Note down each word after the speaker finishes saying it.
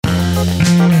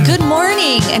Good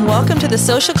morning and welcome to the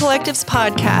Social Collectives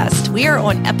podcast. We are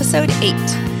on episode 8.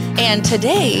 And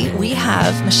today we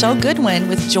have Michelle Goodwin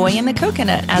with Joy in the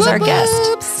Coconut as our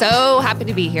guest. So happy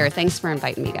to be here. Thanks for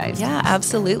inviting me, guys. Yeah,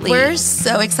 absolutely. We're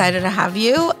so excited to have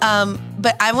you.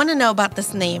 But I want to know about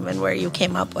this name and where you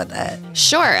came up with it.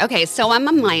 Sure. Okay. So I'm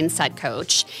a mindset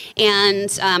coach, and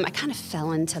I kind of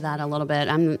fell into that a little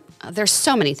bit. There's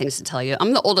so many things to tell you.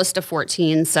 I'm the oldest of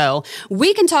 14, so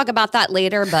we can talk about that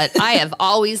later, but I have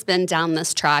always been down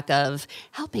this track of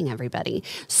helping everybody.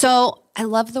 So I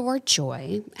love the word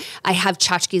joy. I have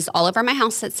tchotchkes all over my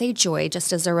house that say joy,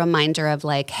 just as a reminder of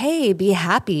like, hey, be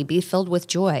happy, be filled with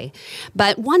joy.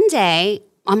 But one day,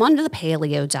 I'm on the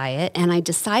paleo diet, and I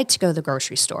decide to go to the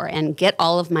grocery store and get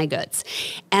all of my goods.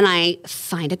 And I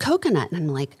find a coconut, and I'm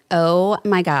like, oh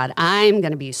my God, I'm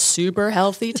going to be super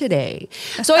healthy today.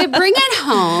 So I bring it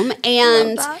home,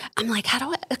 and I'm like, how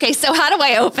do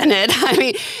I open it?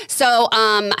 I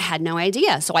had no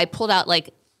idea. So I pulled out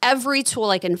like every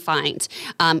tool I can find.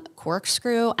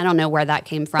 Corkscrew, I don't know where that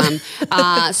came from.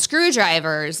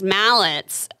 Screwdrivers,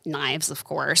 mallets, knives, of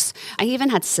course. I even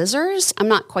had scissors. I'm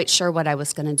not quite sure what I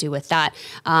was going to do with that.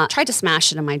 Tried to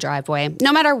smash it in my driveway.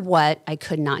 No matter what, I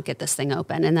could not get this thing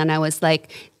open. And then I was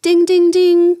like, ding, ding,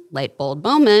 ding, light bulb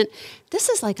moment. This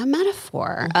is like a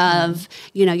metaphor of,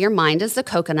 your mind is the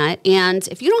coconut. And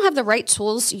if you don't have the right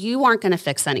tools, you aren't going to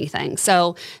fix anything.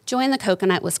 So Joy in the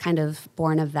Coconut was kind of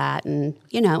born of that. And,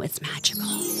 it's magical.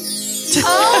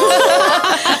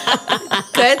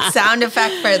 Good sound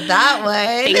effect for that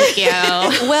way. Thank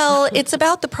you. Well, it's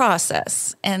about the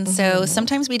process. And so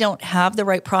sometimes we don't have the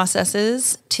right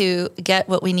processes to get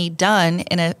what we need done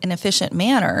in an efficient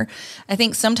manner. I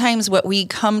think sometimes what we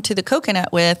come to the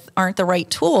coconut with aren't the right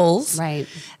tools, right?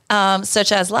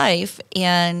 Such as life.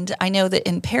 And I know that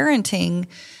in parenting,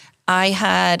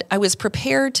 I was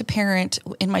prepared to parent.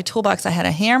 In my toolbox, I had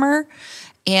a hammer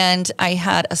and I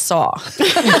had a saw.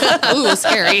 Ooh,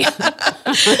 scary.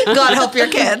 God help your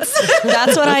kids.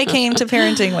 That's what I came to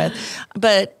parenting with.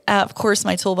 But of course,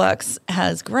 my toolbox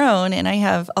has grown and I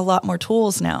have a lot more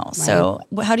tools now. Right. So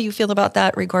how do you feel about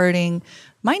that regarding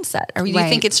mindset? Or do you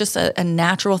think it's just a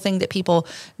natural thing that people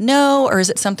know, or is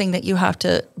it something that you have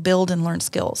to build and learn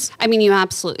skills? I mean, you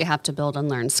absolutely have to build and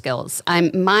learn skills.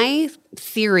 My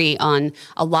theory on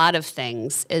a lot of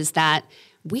things is that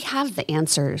we have the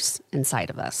answers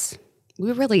inside of us.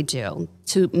 We really do,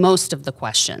 to most of the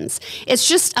questions. It's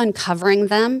just uncovering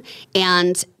them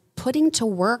and putting to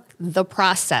work the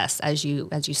process, as you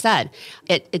said.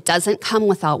 It doesn't come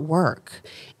without work.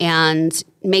 And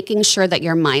making sure that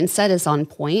your mindset is on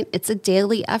point, it's a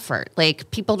daily effort. Like,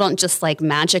 people don't just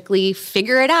magically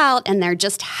figure it out and they're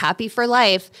just happy for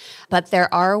life. But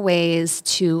there are ways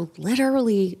to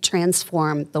literally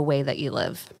transform the way that you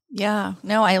live. Yeah,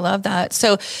 no, I love that.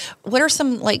 So what are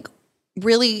some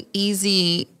really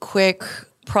easy, quick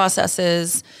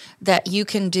processes that you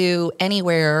can do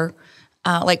anywhere?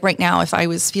 Right now, if I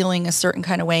was feeling a certain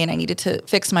kind of way and I needed to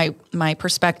fix my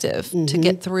perspective to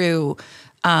get through,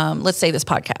 let's say this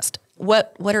podcast,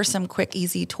 what are some quick,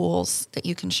 easy tools that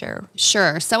you can share?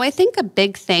 Sure. So I think a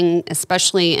big thing,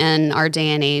 especially in our day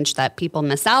and age, that people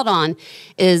miss out on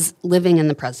is living in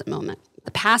the present moment. The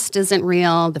past isn't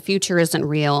real. The future isn't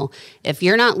real. If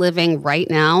you're not living right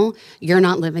now, you're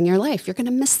not living your life. You're going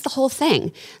to miss the whole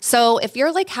thing. So if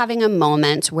you're having a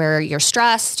moment where you're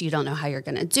stressed, you don't know how you're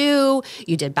going to do,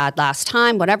 you did bad last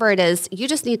time, whatever it is, you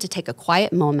just need to take a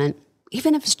quiet moment,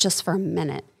 even if it's just for a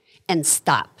minute, and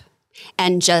stop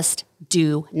and just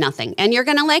do nothing. And you're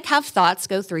going to have thoughts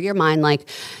go through your mind like,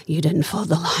 you didn't fold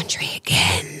the laundry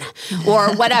again,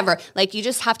 or whatever. You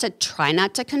just have to try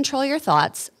not to control your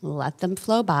thoughts, let them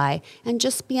flow by, and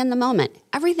just be in the moment.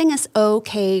 Everything is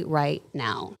okay right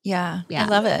now. Yeah. I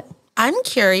love it. I'm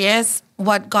curious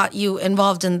what got you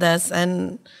involved in this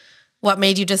and what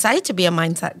made you decide to be a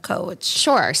mindset coach?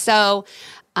 Sure. So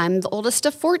I'm the oldest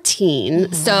of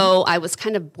 14, so I was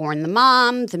kind of born the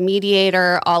mom, the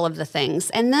mediator, all of the things.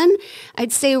 And then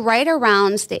I'd say right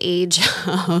around the age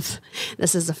of,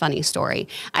 this is a funny story,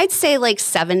 I'd say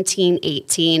 17,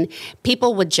 18,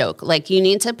 people would joke, you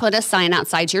need to put a sign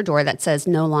outside your door that says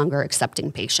no longer accepting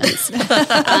patients.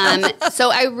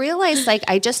 So I realized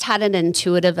I just had an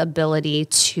intuitive ability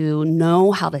to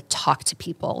know how to talk to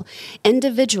people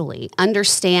individually,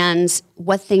 understand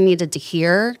what they needed to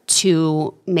hear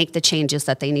to make the changes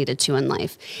that they needed to in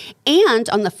life. And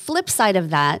on the flip side of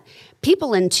that,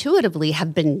 people intuitively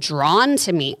have been drawn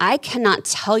to me. I cannot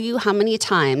tell you how many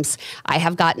times I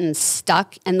have gotten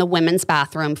stuck in the women's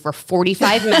bathroom for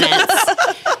 45 minutes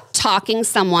talking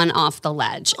someone off the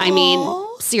ledge. I mean,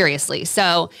 seriously.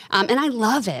 So, and I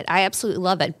love it. I absolutely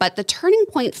love it. But the turning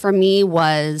point for me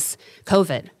was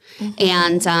COVID.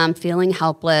 And feeling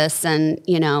helpless, and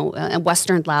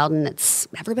Western Loudon,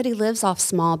 everybody lives off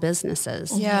small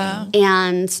businesses. Yeah.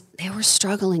 And they were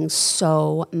struggling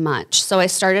so much. So I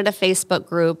started a Facebook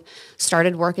group,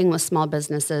 started working with small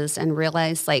businesses, and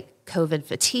realized COVID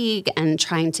fatigue and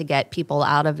trying to get people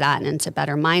out of that and into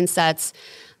better mindsets.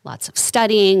 Lots of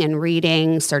studying and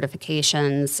reading,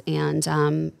 certifications, and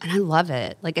I love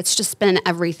it. It's just been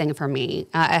everything for me.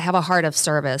 I have a heart of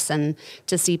service, and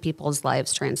to see people's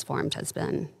lives transformed has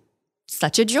been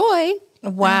such a joy.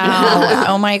 Wow.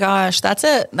 Oh my gosh. That's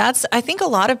it. I think a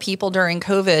lot of people during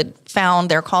COVID found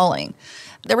their calling.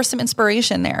 There was some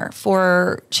inspiration there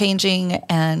for changing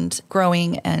and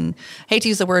growing, and I hate to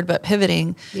use the word, but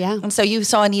pivoting. Yeah. And so you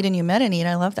saw a need and you met a need.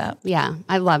 I love that. Yeah,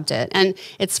 I loved it. And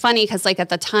it's funny because at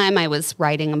the time I was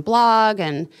writing a blog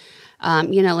and,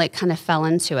 kind of fell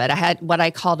into it. I had what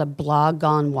I called a blog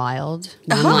gone wild.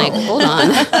 And I'm like, hold on.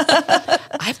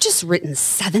 I've just written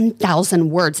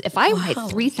 7,000 words. If I write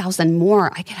 3,000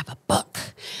 more, I could have a book.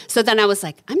 So then I was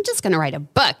like, I'm just going to write a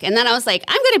book. And then I was like,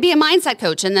 I'm going to be a mindset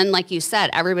coach. And then, like you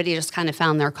said, everybody just kind of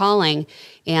found their calling.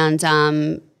 And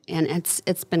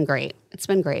it's been great. It's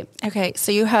been great. Okay.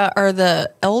 So you are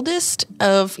the eldest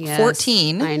of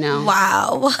 14. I know.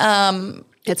 Wow.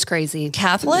 It's crazy.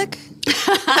 Catholic?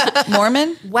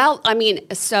 Mormon? Well, I mean,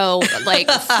 so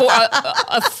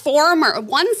a former,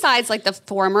 one side's the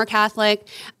former Catholic,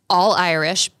 all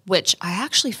Irish, which I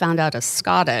actually found out is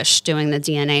Scottish doing the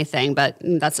DNA thing, but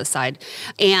that's aside.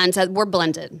 And we're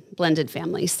blended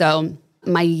family. So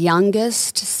my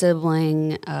youngest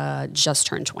sibling just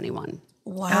turned 21.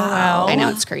 Wow. I know,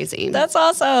 it's crazy. That's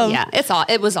awesome. Yeah,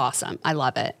 it was awesome. I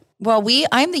love it. Well,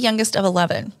 I'm the youngest of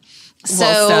 11.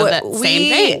 So,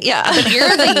 same thing. Yeah. But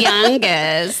you're the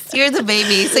youngest. You're the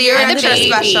baby, so you're I'm the extra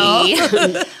baby.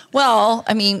 special. Well,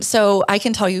 I mean, so I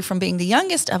can tell you from being the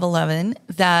youngest of 11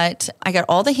 that I got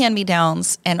all the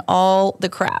hand-me-downs and all the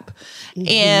crap.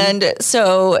 And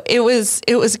so it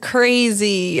was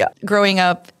crazy growing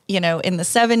up, in the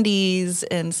 70s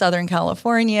in Southern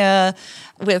California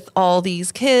with all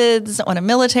these kids on a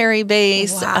military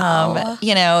base. Wow.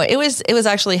 It was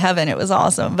actually heaven. It was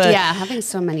awesome. But Yeah, having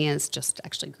so many is just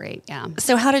actually great. Yeah.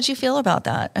 So how did you feel about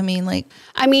that? I mean,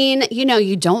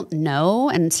 you don't know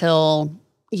until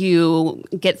you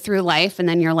get through life, and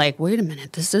then you're like, wait a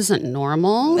minute, this isn't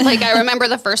normal. I remember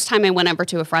the first time I went over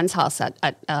to a friend's house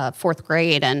at fourth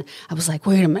grade, and I was like,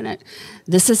 wait a minute,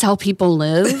 this is how people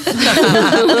live?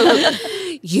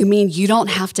 You mean you don't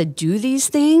have to do these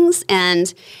things?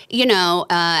 And,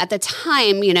 at the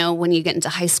time, when you get into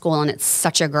high school and it's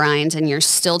such a grind and you're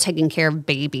still taking care of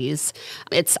babies,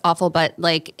 it's awful. But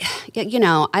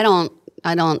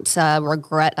I don't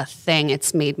regret a thing.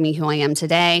 It's made me who I am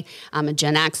today. I'm a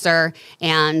Gen Xer,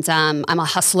 and I'm a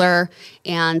hustler.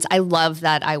 And I love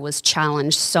that I was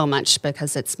challenged so much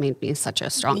because it's made me such a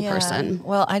strong person.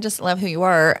 Well, I just love who you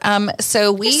are.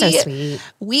 So You're so sweet.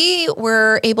 We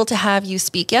were able to have you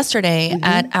speak yesterday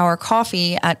at our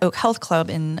coffee at Oak Health Club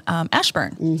in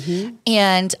Ashburn.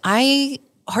 And I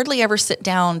hardly ever sit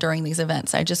down during these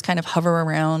events. I just kind of hover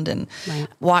around and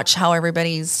watch how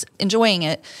everybody's enjoying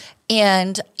it.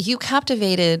 And you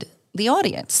captivated the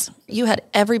audience. You had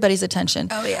everybody's attention.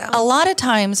 Oh, yeah. A lot of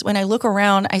times when I look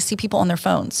around, I see people on their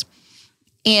phones.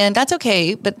 And that's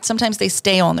okay, but sometimes they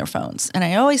stay on their phones. And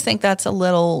I always think that's a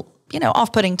little,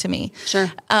 off-putting to me.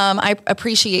 Sure. I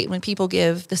appreciate when people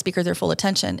give the speaker their full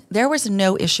attention. There was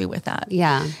no issue with that.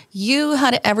 Yeah. You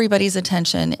had everybody's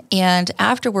attention. And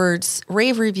afterwards,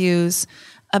 rave reviews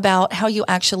about how you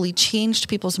actually changed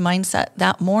people's mindset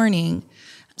that morning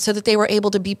so that they were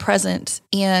able to be present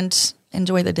and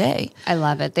enjoy the day. I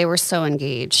love it. They were so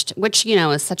engaged, which,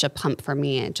 is such a pump for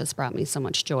me. It just brought me so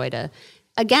much joy to,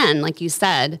 again, like you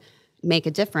said, make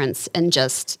a difference in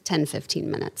just 10,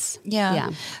 15 minutes. Yeah.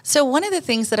 So one of the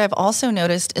things that I've also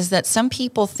noticed is that some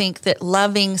people think that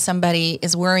loving somebody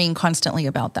is worrying constantly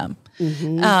about them,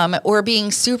 or being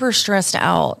super stressed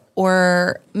out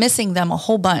or missing them a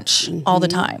whole bunch all the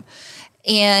time.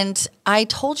 And I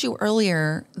told you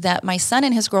earlier that my son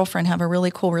and his girlfriend have a really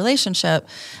cool relationship,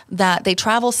 that they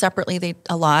travel separately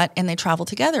a lot and they travel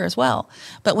together as well.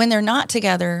 But when they're not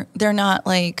together, they're not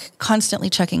constantly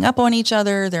checking up on each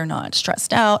other. They're not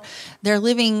stressed out. They're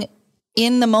living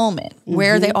in the moment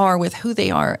where they are with who they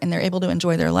are, and they're able to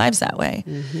enjoy their lives that way.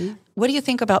 What do you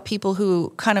think about people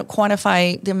who kind of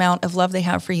quantify the amount of love they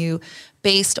have for you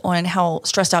based on how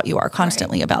stressed out you are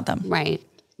constantly about them? Right.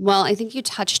 Well, I think you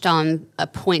touched on a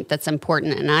point that's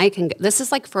important, and this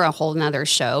is like for a whole nother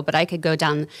show, but I could go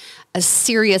down a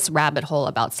serious rabbit hole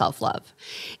about self-love.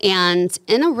 And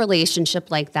in a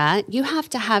relationship like that, you have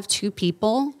to have two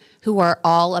people who are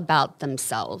all about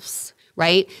themselves,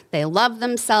 right? They love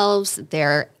themselves,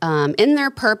 they're in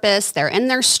their purpose, they're in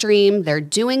their stream, they're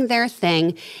doing their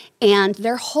thing, and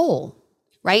they're whole,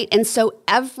 right? And so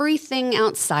everything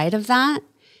outside of that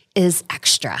is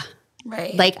extra.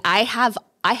 Right. Like I have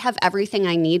everything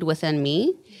I need within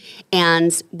me,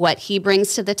 and what he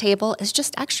brings to the table is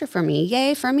just extra for me.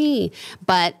 Yay for me.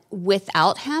 But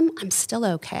without him, I'm still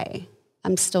okay.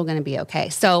 I'm still going to be okay.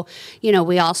 So,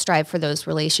 we all strive for those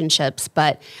relationships,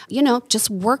 but,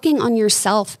 just working on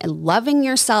yourself and loving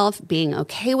yourself, being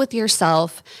okay with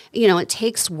yourself, it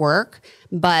takes work.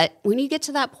 But when you get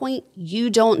to that point, you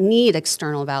don't need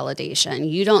external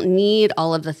validation. You don't need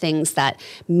all of the things that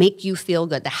make you feel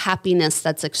good, the happiness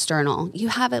that's external. You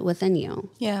have it within you.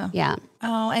 Yeah. Yeah.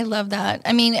 Oh, I love that.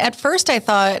 I mean, at first I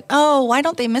thought, oh, why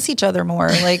don't they miss each other more?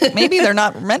 Like maybe they're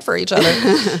not meant for each other.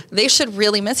 They should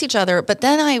really miss each other. But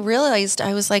then I realized,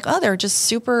 I was like, oh, they're just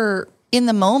super in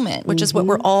the moment, which is what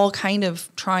we're all kind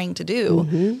of trying to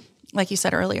do. Like you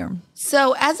said earlier.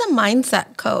 So as a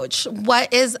mindset coach,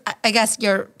 what is, I guess,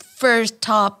 your first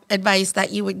top advice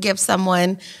that you would give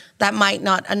someone that might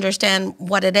not understand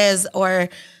what it is or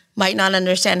might not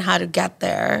understand how to get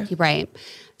there? Right.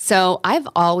 So I've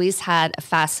always had a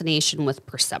fascination with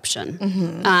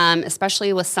perception,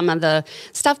 especially with some of the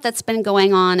stuff that's been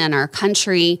going on in our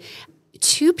country.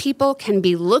 Two people can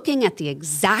be looking at the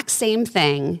exact same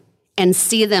thing and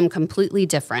see them completely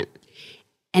different.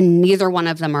 And neither one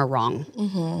of them are wrong,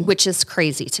 which is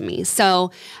crazy to me.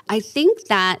 So I think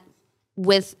that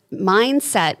with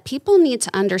mindset, people need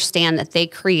to understand that they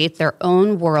create their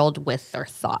own world with their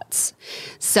thoughts.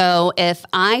 So if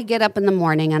I get up in the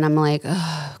morning and I'm like,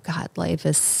 oh, God, life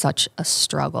is such a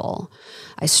struggle.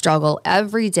 I struggle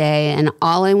every day, and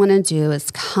all I want to do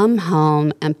is come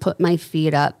home and put my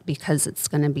feet up because it's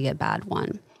going to be a bad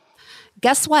one.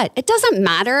 Guess what? It doesn't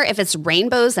matter if it's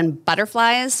rainbows and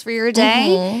butterflies for your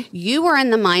day. You are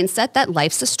in the mindset that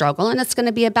life's a struggle and it's going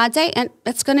to be a bad day. And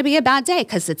it's going to be a bad day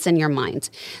because it's in your mind.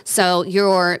 So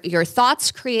your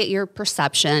thoughts create your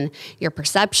perception. Your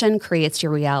perception creates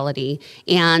your reality.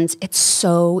 And it's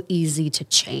so easy to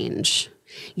change.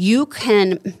 You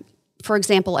can, for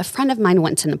example, a friend of mine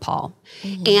went to Nepal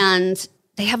and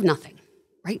they have nothing.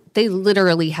 Right? They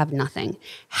literally have nothing.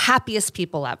 Happiest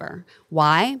people ever.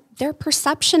 Why? Their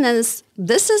perception is,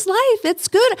 this is life. It's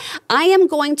good. I am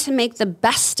going to make the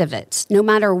best of it, no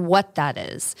matter what that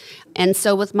is. And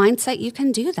so with mindset, you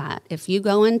can do that. If you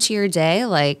go into your day,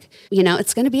 like,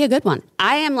 it's going to be a good one.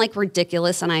 I am like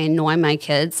ridiculous and I annoy my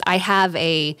kids. I have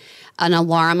an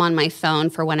alarm on my phone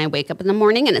for when I wake up in the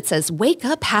morning, and it says, wake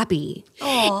up happy.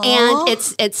 Aww.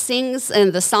 And it sings,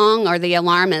 and the song or the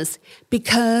alarm is,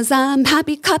 because I'm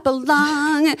happy, clap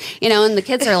along. And the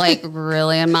kids are like,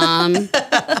 really, Mom?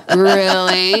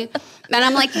 Really? And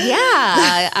I'm like,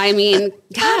 yeah, I mean,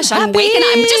 gosh, I'm waking up.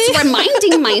 I'm just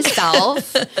reminding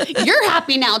myself, you're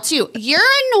happy now too. You're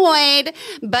annoyed,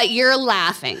 but you're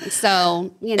laughing.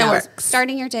 So,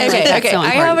 starting your day. Okay, like that's so I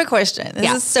have a question.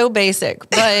 This is so basic,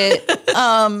 but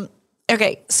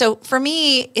okay. So for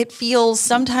me, it feels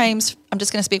sometimes, I'm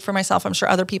just going to speak for myself. I'm sure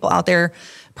other people out there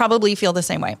probably feel the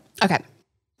same way. Okay.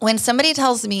 When somebody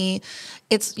tells me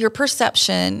it's your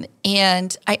perception,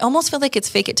 and I almost feel like it's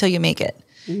fake it till you make it.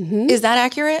 Is that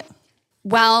accurate?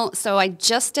 Well, so I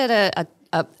just did I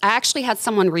actually had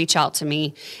someone reach out to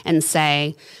me and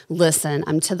say, listen,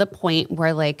 I'm to the point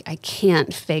where like, I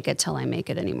can't fake it till I make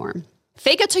it anymore.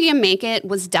 Fake it till you make it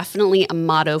was definitely a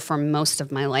motto for most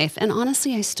of my life. And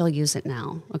honestly, I still use it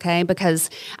now, okay? Because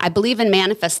I believe in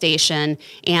manifestation.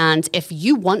 And if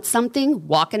you want something,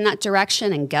 walk in that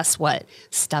direction. And guess what?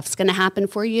 Stuff's going to happen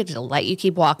for you to let you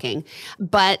keep walking.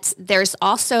 But there's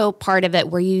also part of it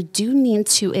where you do need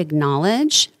to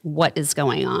acknowledge what is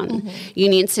going on. You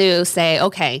need to say,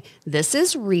 okay, this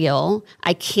is real.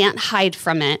 I can't hide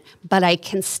from it, but I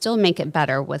can still make it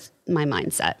better with my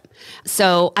mindset.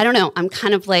 So I don't know. I'm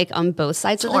kind of like on both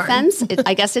sides of the fence.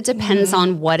 I guess it depends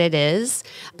on what it is,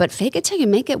 but fake it till you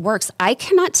make it works. I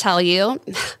cannot tell you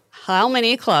how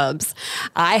many clubs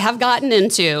I have gotten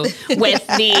into with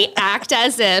the act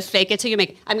as if, fake it till you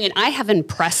make it. I mean, I have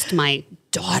impressed my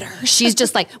daughter. She's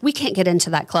just like, we can't get into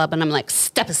that club. And I'm like,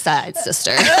 step aside,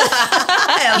 sister.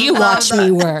 You watch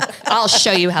me work. I'll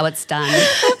show you how it's done.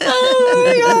 Oh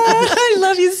my God. I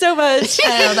love you so much.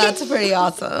 I know, that's pretty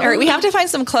awesome. All right, we have to find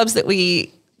some clubs that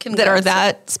we that are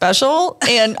that special.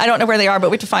 And I don't know where they are, but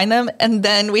we have to find them. And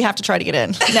then we have to try to get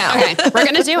in now. Okay, we're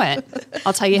going to do it.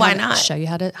 I'll tell you Why not? Show you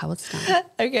how it's done.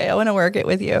 Okay, I want to work it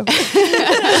with you.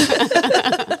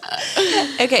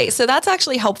 Okay, so that's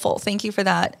actually helpful. Thank you for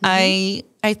that. I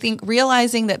think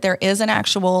realizing that there is an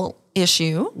actual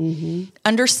issue,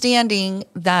 understanding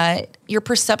that your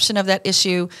perception of that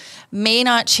issue may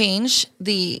not change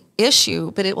the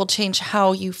issue, but it will change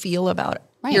how you feel about it.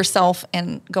 Right. Yourself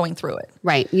and going through it.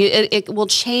 Right. It will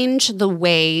change the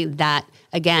way that,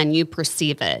 again, you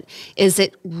perceive it. Is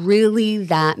it really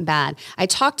that bad? I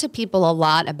talk to people a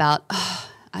lot about,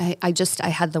 I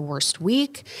had the worst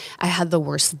week. I had the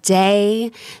worst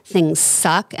day. Things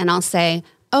suck. And I'll say,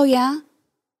 oh yeah?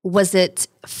 Was it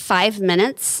 5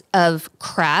 minutes of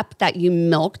crap that you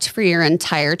milked for your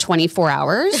entire 24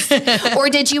 hours? Or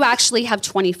did you actually have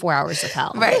 24 hours of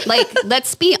hell? Right. Like,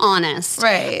 let's be honest.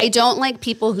 Right. I don't like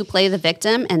people who play the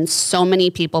victim, and so many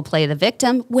people play the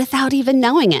victim without even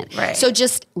knowing it. Right. So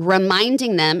just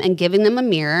reminding them and giving them a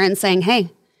mirror and saying, hey,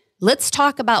 let's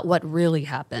talk about what really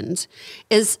happened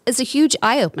is a huge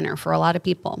eye-opener for a lot of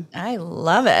people. I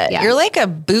love it. Yeah. You're like a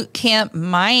boot camp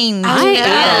mind. I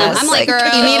am. I'm like, girl.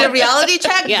 You need a reality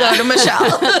check? Yeah. Go to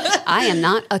Michelle. I am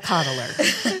not a coddler.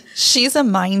 She's a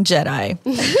mind Jedi.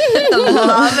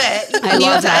 Love it. I New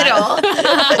love that.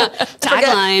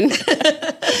 title.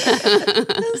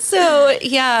 Tagline. So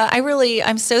yeah,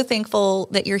 I'm so thankful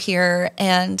that you're here.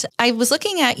 And I was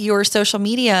looking at your social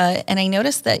media and I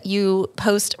noticed that you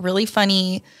post really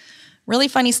funny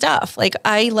stuff. Like,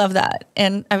 I love that.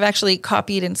 And I've actually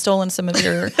copied and stolen some of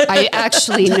your. I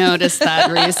actually noticed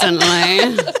that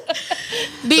recently.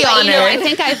 Be But, honored. you know,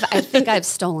 I think I've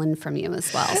stolen from you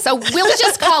as well. So we'll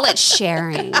just call it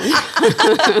sharing.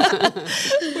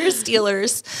 We're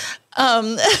stealers. So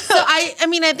I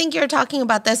mean, I think you're talking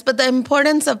about this, but the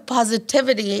importance of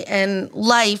positivity in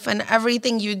life and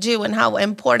everything you do and how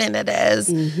important it is.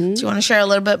 Do you want to share a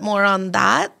little bit more on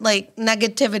that? Like,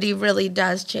 negativity really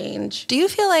does change. Do you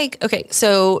feel like, okay,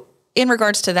 so in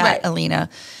regards to that, Right. Alina,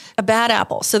 a bad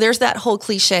apple. So there's that whole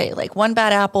cliche, like one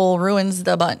bad apple ruins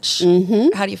the bunch.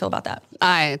 How do you feel about that?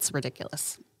 It's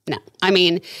ridiculous. No, I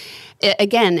mean,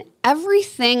 again,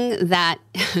 everything that...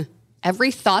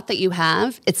 Every thought that you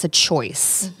have, it's a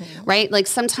choice, right? Like,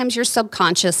 sometimes your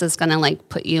subconscious is going to like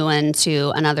put you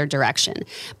into another direction,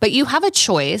 but you have a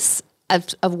choice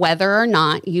of whether or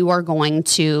not you are going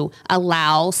to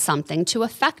allow something to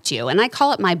affect you. And I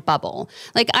call it my bubble.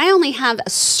 Like, I only have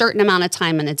a certain amount of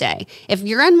time in a day. If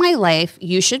you're in my life,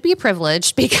 you should be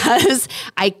privileged because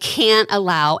I can't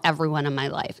allow everyone in my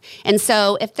life. And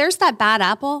so if there's that bad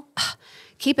apple,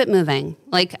 keep it moving.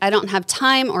 Like, I don't have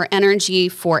time or energy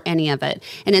for any of it.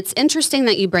 And it's interesting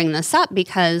that you bring this up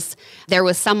because there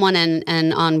was someone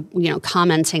on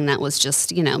commenting that was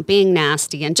just, being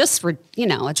nasty and just,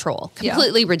 a troll,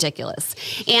 completely ridiculous.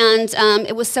 And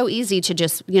it was so easy to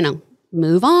just,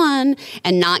 move on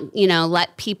and not,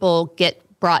 let people get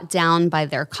brought down by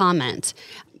their comment.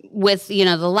 With,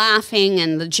 the laughing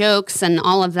and the jokes and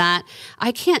all of that,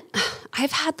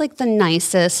 I've had like the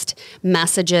nicest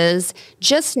messages,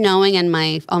 just knowing on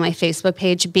my Facebook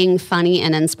page, being funny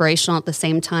and inspirational at the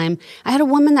same time. I had a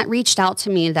woman that reached out to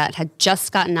me that had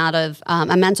just gotten out of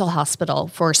a mental hospital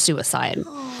for suicide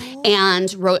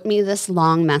and wrote me this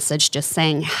long message just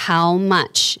saying how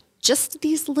much just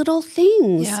these little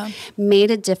things made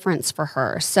a difference for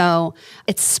her. So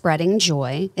it's spreading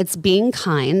joy. It's being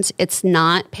kind. It's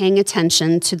not paying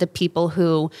attention to the people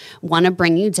who want to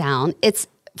bring you down. It's,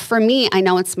 for me, I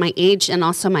know it's my age and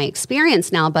also my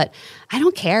experience now, but I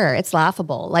don't care. It's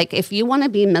laughable. Like, if you want to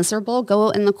be miserable, go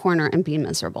in the corner and be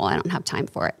miserable. I don't have time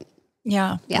for it.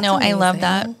 Yeah. No, I love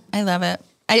that. I love it.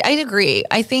 I agree.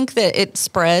 I think that it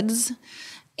spreads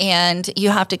and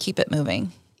you have to keep it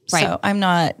moving. Right.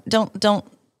 So don't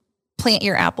plant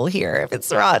your apple here if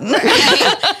it's rotten.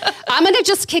 I'm going to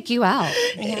just kick you out.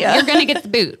 Yeah. You're going to get the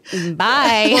boot.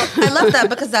 Bye. Well, I love that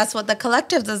because that's what the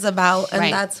collectives is about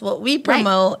and that's what we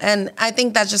promote. Right. And I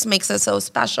think that just makes it so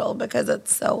special because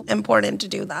it's so important to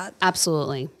do that.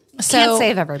 Absolutely. So, can't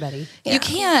save everybody. You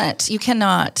can't. You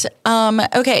cannot.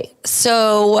 Okay.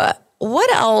 So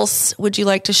what else would you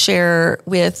like to share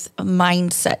with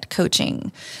mindset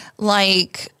coaching?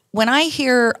 Like, when I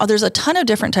hear, there's a ton of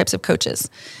different types of coaches.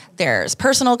 There's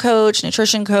personal coach,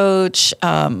 nutrition coach,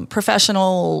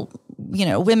 professional,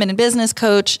 women in business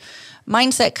coach,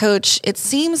 mindset coach. It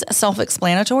seems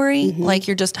self-explanatory, like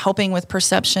you're just helping with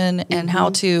perception and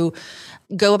how to,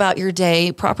 go about your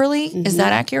day properly. Is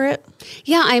that accurate?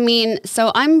 Yeah, I mean,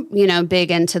 so I'm,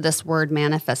 big into this word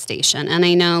manifestation. And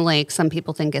I know like some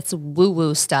people think it's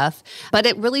woo-woo stuff, but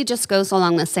it really just goes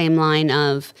along the same line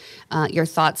of your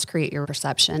thoughts create your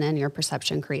perception and your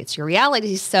perception creates your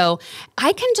reality. So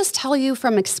I can just tell you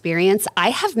from experience,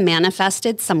 I have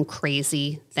manifested some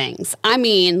crazy things. I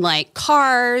mean, like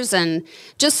cars and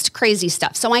just crazy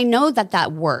stuff. So I know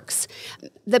that works.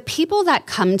 The people that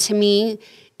come to me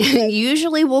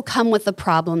usually will come with a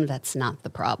problem that's not the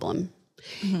problem.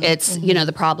 It's,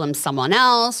 the problem's someone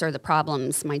else or the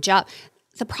problem's my job.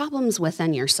 The problem's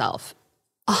within yourself.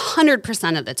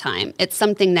 100% of the time, it's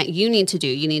something that you need to do.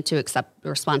 You need to accept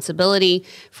responsibility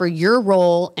for your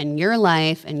role and your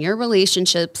life and your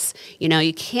relationships.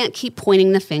 You can't keep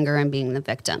pointing the finger and being the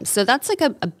victim. So that's like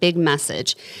a big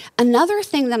message. Another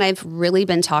thing that I've really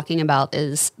been talking about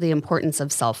is the importance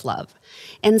of self-love.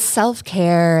 And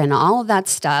self-care and all of that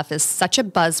stuff is such a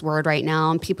buzzword right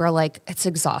now. And people are like, it's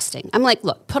exhausting. I'm like,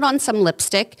 look, put on some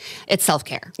lipstick. It's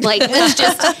self-care. Like, let's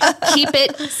just keep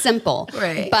it simple.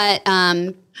 Right. But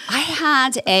I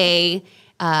had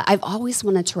I've always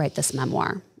wanted to write this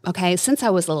memoir. Okay, since I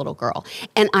was a little girl.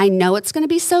 And I know it's going to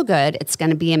be so good. It's going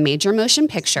to be a major motion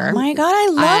picture. Oh my God, I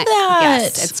love that.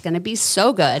 Yes, it's going to be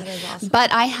so good. Awesome.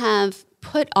 But I have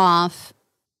put off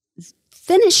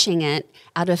finishing it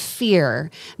out of fear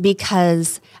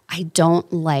because I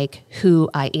don't like who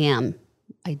I am.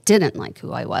 I didn't like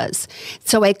who I was.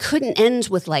 So I couldn't end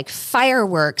with like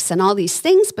fireworks and all these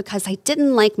things because I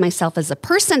didn't like myself as a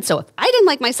person. So if I didn't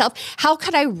like myself, how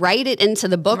could I write it into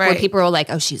the book where people are like,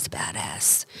 oh, she's a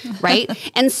badass, right?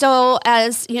 And so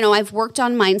as, I've worked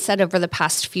on mindset over the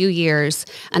past few years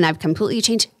and I've completely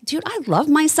changed. Dude, I love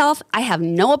myself. I have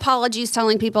no apologies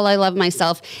telling people I love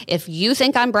myself. If you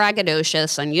think I'm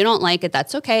braggadocious and you don't like it,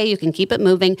 that's okay. You can keep it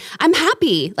moving. I'm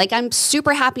happy. Like I'm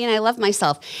super happy and I love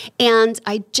myself. And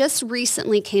I just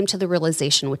recently came to the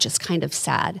realization, which is kind of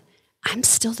sad. I'm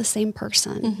still the same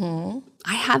person.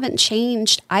 I haven't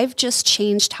changed. I've just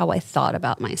changed how I thought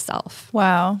about myself.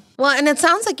 Wow. Well, and it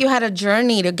sounds like you had a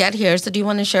journey to get here. So do you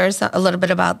want to share a little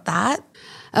bit about that?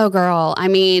 Oh, girl. I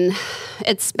mean,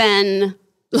 it's been...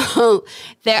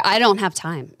 I don't have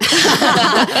time.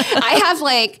 I have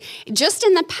like, just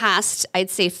in the past, I'd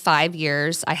say 5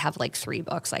 years, I have like 3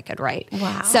 books I could write.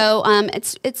 Wow. So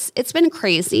it's been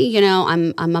crazy.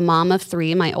 I'm a mom of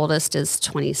 3. My oldest is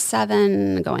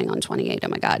 27, going on 28. Oh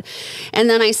my God. And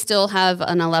then I still have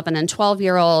an 11 and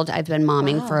 12-year-old. I've been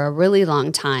momming for a really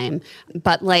long time.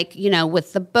 But like,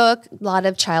 with the book, a lot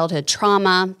of childhood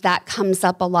trauma, that comes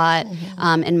up a lot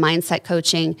in mindset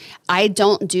coaching. I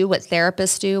don't do what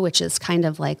therapists do, which is kind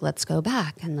of like, let's go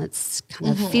back and let's kind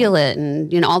of feel it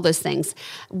and, all those things.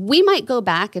 We might go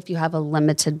back if you have a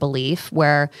limited belief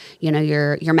where,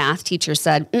 your math teacher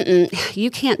said, you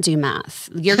can't do math.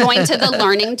 You're going to the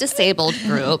learning disabled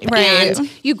group and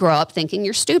you grow up thinking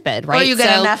you're stupid, right? Or you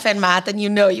get an F in math and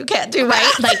you can't do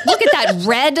math. Like, look at that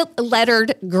red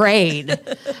lettered grade.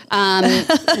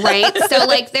 Right? So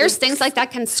like, there's things like that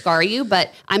can scar you,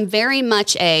 but I'm very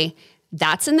much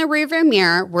that's in the rearview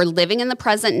mirror. We're living in the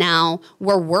present now.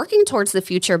 We're working towards the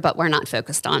future, but we're not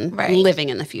focused on living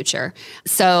in the future.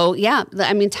 So yeah,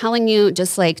 telling you,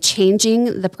 just like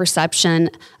changing the perception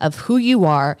of who you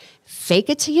are, fake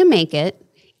it till you make it.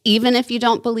 Even if you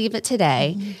don't believe it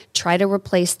today, try to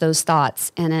replace those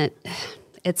thoughts and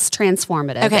it's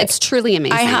transformative. Okay. It's truly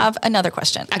amazing. I have another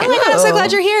question. Okay. Oh my God, I'm so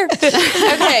glad you're here.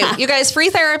 Okay, you guys, free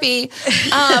therapy.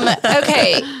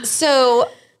 Okay, so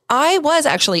I was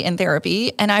actually in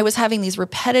therapy and I was having these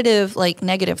repetitive, like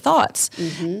negative thoughts.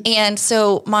 And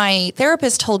so my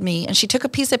therapist told me, and she took a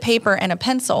piece of paper and a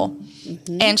pencil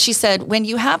and she said, when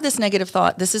you have this negative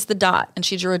thought, this is the dot. And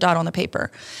she drew a dot on the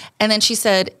paper. And then she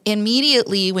said,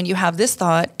 immediately when you have this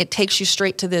thought, it takes you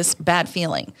straight to this bad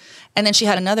feeling. And then she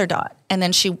had another dot. And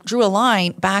then she drew a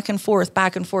line back and forth,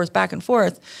 back and forth, back and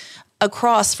forth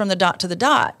across from the dot to the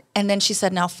dot. And then she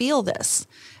said, now feel this.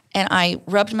 And I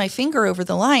rubbed my finger over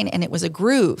the line and it was a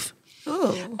groove.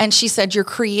 Ooh. And she said, you're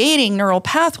creating neural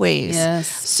pathways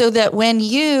so that when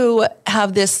you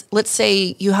have this, let's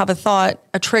say you have a thought,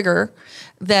 a trigger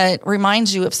that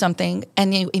reminds you of something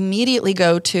and you immediately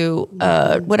go to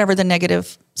whatever the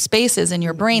negative space is in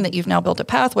your brain that you've now built a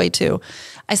pathway to.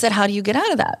 I said, how do you get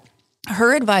out of that?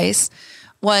 Her advice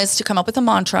was to come up with a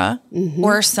mantra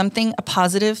or something, a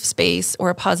positive space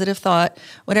or a positive thought,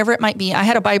 whatever it might be. I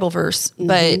had a Bible verse,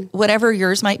 but whatever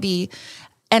yours might be.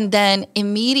 And then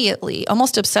immediately,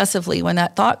 almost obsessively, when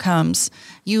that thought comes,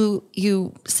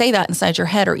 you say that inside your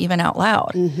head or even out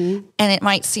loud. And it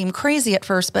might seem crazy at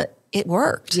first, but it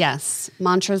worked. Yes.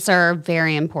 Mantras are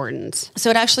very important.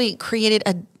 So it actually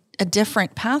created a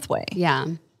different pathway. Yeah.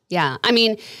 Yeah. I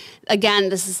mean, again,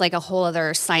 this is like a whole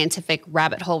other scientific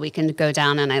rabbit hole we can go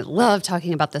down. And I love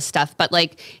talking about this stuff. But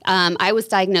like, I was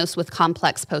diagnosed with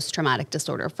complex post-traumatic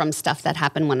disorder from stuff that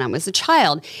happened when I was a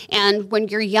child. And when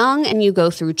you're young and you go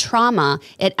through trauma,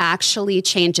 it actually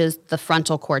changes the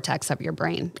frontal cortex of your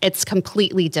brain. It's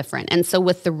completely different. And so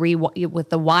with the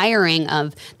wiring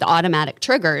of the automatic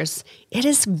triggers, it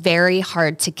is very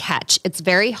hard to catch. It's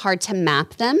very hard to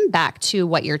map them back to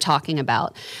what you're talking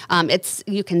about.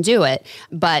 You can do it,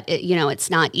 but it's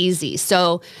not easy.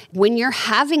 So when you're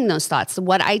having those thoughts,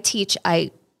 what I teach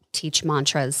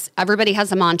mantras. Everybody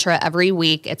has a mantra every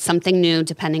week. It's something new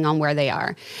depending on where they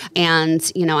are. And,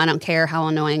 I don't care how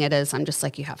annoying it is. I'm just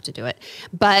like, you have to do it.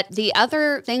 But the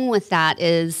other thing with that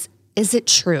is it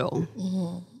true?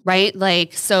 Mm-hmm. Right?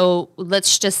 Like, so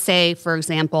let's just say, for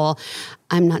example,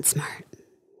 I'm not smart,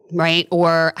 right?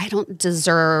 Or I don't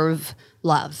deserve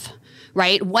love,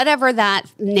 right? Whatever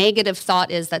that negative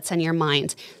thought is that's in your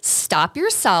mind, stop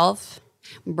yourself,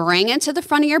 bring it to the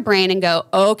front of your brain and go,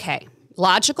 okay,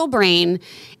 logical brain,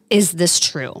 is this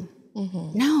true?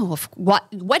 Mm-hmm. No.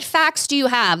 What facts do you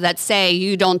have that say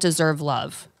you don't deserve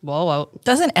love? Whoa.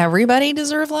 Doesn't everybody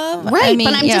deserve love? Right. I mean,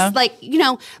 but I'm just like,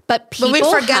 but people we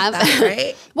forget that,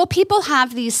 right? Well, people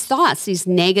have these thoughts, these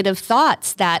negative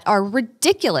thoughts that are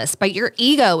ridiculous, but your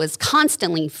ego is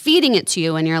constantly feeding it to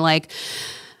you. And you're like,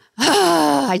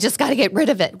 I just got to get rid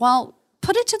of it. Well,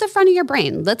 put it to the front of your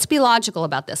brain. Let's be logical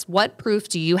about this. What proof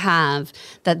do you have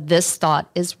that this thought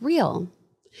is real?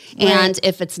 Right. And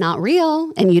if it's not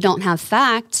real and you don't have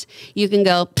fact, you can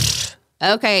go,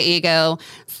 okay, ego,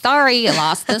 sorry, you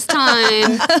lost this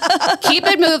time. Keep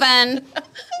it moving.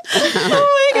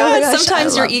 Oh my God.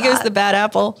 Sometimes your ego's the bad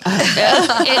apple.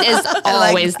 It is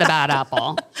always the bad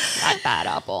apple. That bad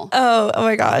apple. Oh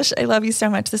my gosh. I love you so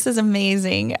much. This is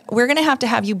amazing. We're going to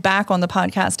have you back on the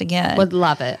podcast again. Would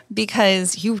love it.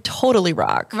 Because you totally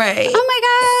rock. Right.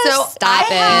 Oh my gosh. So Stop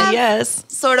it. Yes.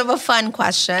 Sort of a fun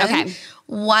question. Okay.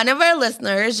 One of our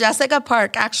listeners, Jessica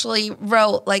Park, actually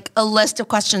wrote like a list of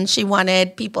questions she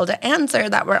wanted people to answer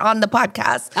that were on the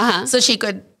podcast so she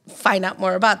could find out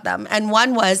more about them. And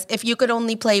one was, if you could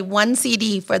only play one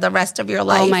CD for the rest of your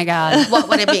life, oh my God, what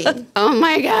would it be? Oh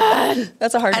my God.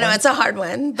 That's a hard one. I know, it's a hard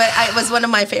one, but it was one of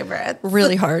my favorites.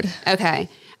 Really hard. Okay.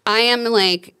 I am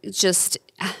like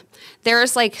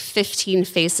there's like 15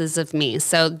 faces of me.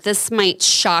 So this might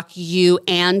shock you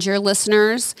and your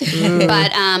listeners,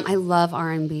 but I love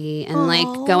R&B and like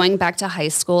going back to high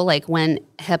school, like when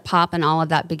hip hop and all of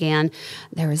that began,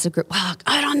 there was a group,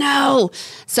 I don't know.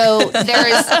 So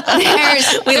there's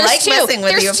like two. messing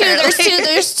with you,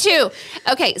 There's two.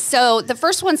 Okay. So the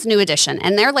first one's New Edition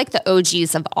and they're like the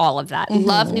OGs of all of that. Mm-hmm.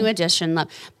 Love New Edition.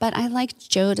 But I like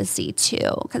Jodeci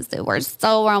too, because they were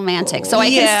so romantic. So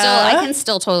I can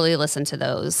still totally listen to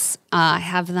those. I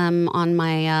have them on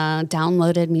my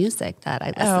downloaded music that I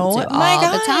listen to all the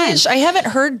time. I haven't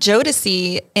heard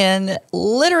Jodeci in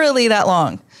literally that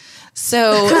long.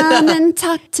 So come and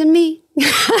talk to me.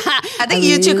 I think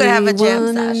you two could have a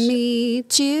jam session.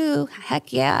 Meet you.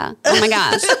 Heck yeah. Oh my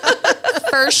gosh.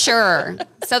 For sure.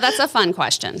 So that's a fun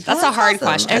question. That's a hard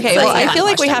question. Okay, well, I feel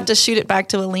like we have to shoot it back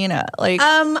to Alina. Like,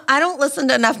 I don't listen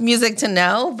to enough music to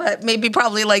know, but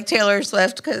probably like Taylor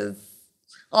Swift because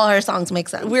all her songs make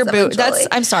sense. We're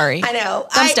I'm sorry. I know.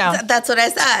 Thumbs down. That's what I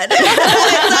said. It's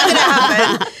not going to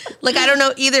happen. Like, I don't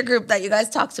know either group that you guys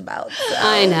taled about. So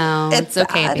I know. It's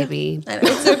okay, baby. I know.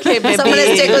 It's okay, baby. So I'm going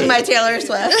to stick with my Taylor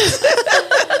Swift.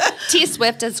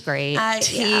 T-Swift is great.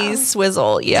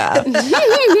 T-Swizzle, yeah.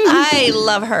 I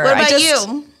love her. What about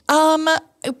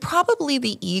you? Probably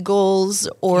the Eagles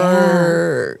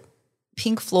or...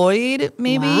 Pink Floyd,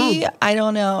 maybe. Wow. I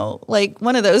don't know. Like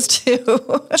one of those two.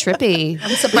 Trippy.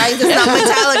 I'm surprised it's not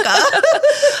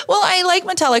Metallica. Well, I like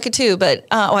Metallica too, but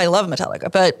I love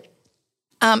Metallica. But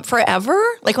forever,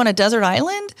 like on a desert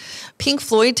island, Pink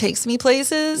Floyd takes me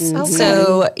places. Mm-hmm.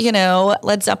 So,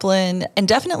 Led Zeppelin and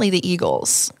definitely the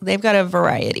Eagles. They've got a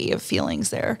variety of feelings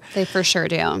there. They for sure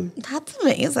do. That's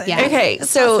amazing. Yeah. Okay.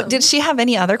 So awesome. Did she have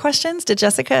any other questions? Did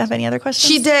Jessica have any other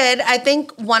questions? She did. I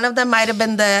think one of them might have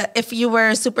been if you were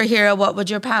a superhero, what would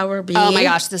your power be? Oh my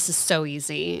gosh, this is so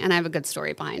easy. And I have a good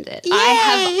story behind it. Yay.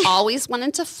 I have always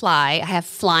wanted to fly. I have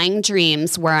flying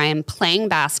dreams where I am playing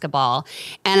basketball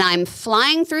and I'm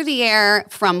flying through the air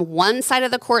from one side of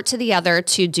the court to the other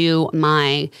to do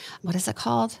my, what is it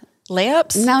called?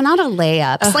 Layups? No, not a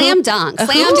layup. Slam dunk.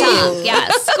 Slam dunk.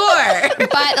 Yes. Score.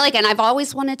 But like, and I've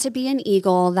always wanted to be an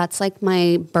eagle. That's like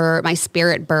my bird, my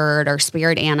spirit bird or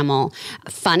spirit animal.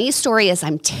 Funny story is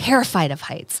I'm terrified of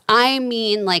heights. I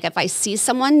mean, like if I see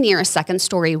someone near a second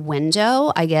story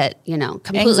window, I get,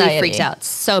 completely Anxiety. freaked out.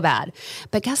 So bad.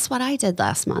 But guess what I did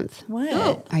last month?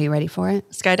 What? Are you ready for it?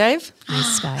 Skydive? I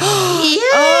skydived.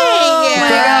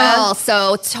 Yay! Girl,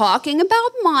 so talking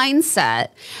about mindset,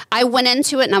 I went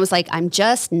into it and I was like, I'm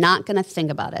just not going to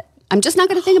think about it. I'm just not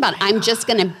going to think about it. I'm just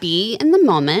going to be in the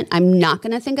moment. I'm not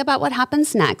going to think about what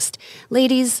happens next.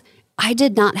 Ladies, I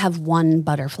did not have one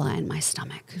butterfly in my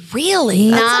stomach.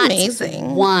 Really? That's Not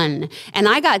amazing. one. And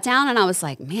I got down and I was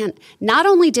like, man, not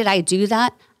only did I do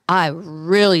that, I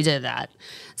really did that.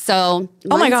 So,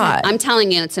 Oh my God. I'm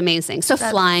telling you, it's amazing. So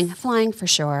flying for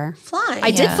sure. Flying.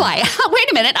 I did fly.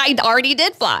 Wait a minute. I already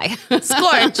did fly.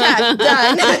 Score, check,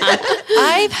 done.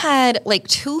 I've had like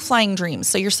 2 flying dreams.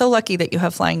 So you're so lucky that you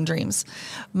have flying dreams.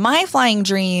 My flying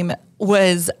dream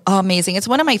was amazing. It's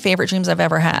one of my favorite dreams I've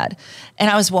ever had.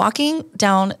 And I was walking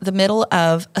down the middle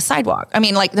of a sidewalk. I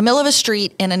mean, like the middle of a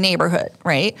street in a neighborhood,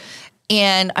 right?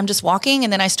 And I'm just walking,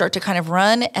 and then I start to kind of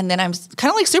run, and then I'm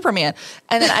kind of like Superman.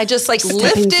 And then I just like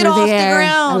lifted through off the the air.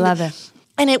 ground. I love it.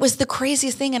 And it was the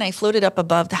craziest thing. And I floated up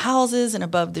above the houses and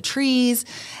above the trees.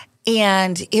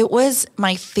 And it was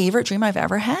my favorite dream I've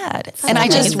ever had. And I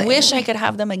just amazing. wish I could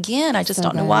have them again. I just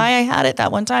don't know good. why I had it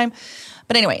that one time.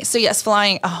 But anyway, so yes,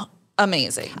 flying,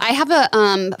 amazing. I have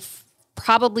a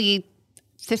probably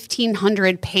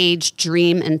 1,500-page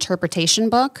dream interpretation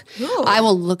book. Ooh. I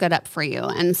will look it up for you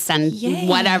and send Yay.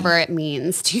 whatever it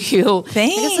means to you.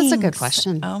 Thanks. I guess that's a good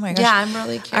question. Oh my gosh. Yeah, I'm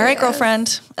really curious. All right,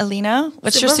 girlfriend. Alina,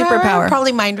 what's your superpower?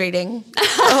 Probably mind reading.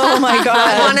 Oh my I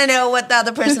God. want to know what the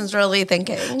other person's really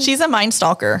thinking. She's a mind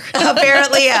stalker.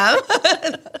 Apparently, yeah.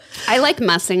 I like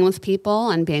messing with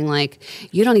people and being like,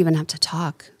 you don't even have to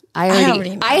talk. I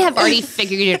already know. have already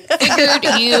figured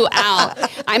you out.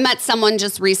 I met someone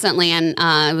just recently, and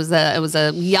it was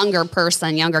a younger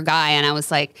guy, and I was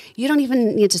like, you don't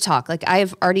even need to talk. Like I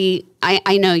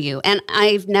know you, and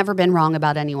I've never been wrong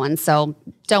about anyone, so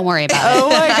don't worry about it. Oh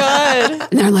my God.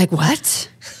 And they're like, what?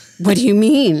 What do you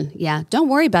mean? Yeah, don't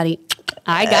worry, buddy.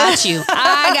 I got you.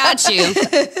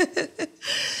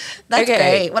 That's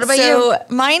great. What about you? So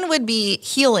mine would be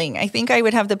healing. I think I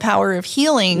would have the power of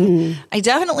healing. I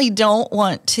definitely don't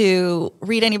want to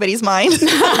read anybody's mind.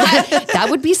 That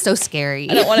would be so scary.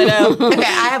 I don't want to know. Okay,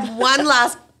 I have one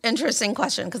last interesting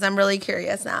question because I'm really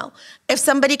curious now. If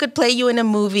somebody could play you in a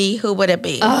movie, who would it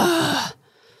be?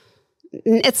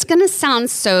 It's going to sound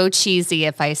so cheesy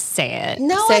if I say it.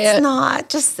 No, it's not.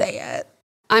 Just say it.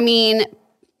 I mean,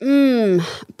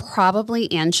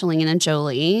 probably Angelina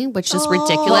Jolie, which is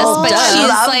ridiculous. But I she's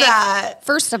love like, that.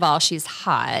 first of all, she's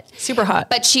hot. Super hot.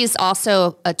 But she's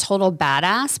also a total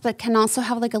badass, but can also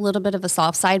have like a little bit of a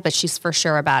soft side, but she's for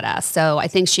sure a badass. So I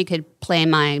think she could play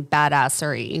my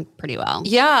badassery pretty well.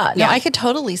 Yeah, no, I could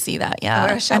totally see that. Yeah,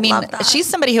 I wish I mean, loved that. she's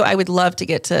somebody who I would love to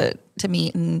get to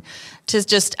meet and to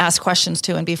just ask questions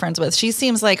to and be friends with. She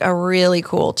seems like a really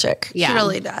cool chick. Yeah. She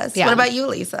really does. Yeah. What about you,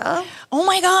 Lisa? Oh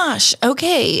my gosh.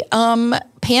 Okay.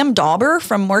 Pam Dauber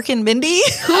from Mork and Mindy. Who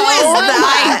is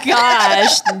that? Oh my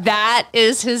gosh, that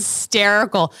is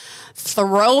hysterical.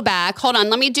 Throwback. Hold on,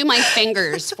 let me do my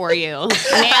fingers for you. Nanu.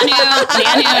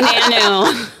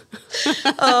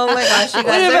 Oh my gosh, you guys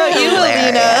What are about you,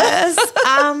 hilarious.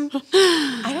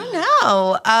 I don't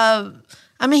know.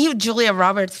 I'm a huge Julia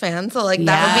Roberts fan, so like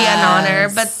that would be an honor.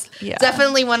 But Yeah.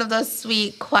 definitely one of those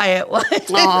sweet, quiet ones.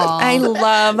 I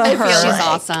love her. feel She's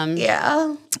awesome.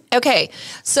 Yeah. Okay.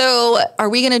 So are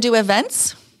we going to do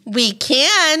events? We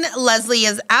can. Leslie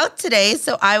is out today,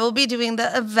 so I will be doing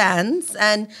the events.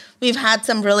 And we've had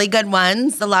some really good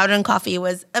ones. The Loudon Coffee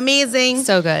was amazing.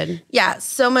 So good. Yeah,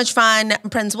 so much fun.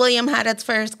 Prince William had its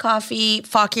first coffee.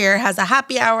 Fauquier has a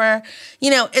happy hour.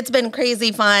 You know, it's been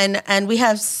crazy fun, and we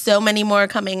have so many more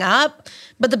coming up.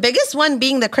 But the biggest one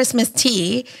being the Christmas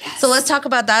tea. Yes. So let's talk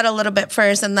about that a little bit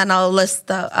first, and then I'll list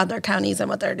the other counties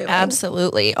and what they're doing.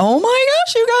 Absolutely. Oh my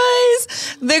gosh, you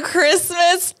guys. The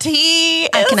Christmas tea is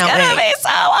going cannot to wait. be so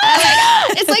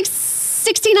awesome. It's like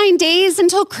 69 days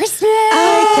until Christmas.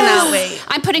 I cannot wait.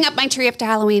 I'm putting up my tree after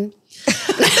Halloween.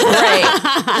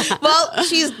 Right. Well,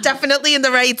 she's definitely in the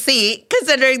right seat,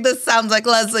 considering this sounds like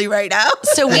Leslie right now.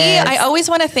 So I always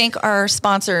want to thank our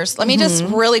sponsors. Let me just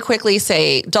really quickly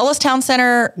say, Dulles Town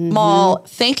Center Mall,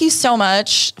 thank you so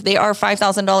much. They are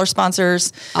 $5,000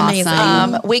 sponsors. Amazing.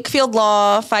 Awesome. Wakefield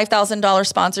Law, $5,000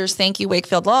 sponsors. Thank you,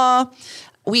 Wakefield Law.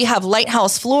 We have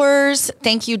Lighthouse Floors.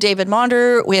 Thank you, David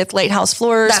Monder with Lighthouse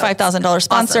Floors, $5,000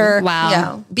 sponsor. Awesome. Wow.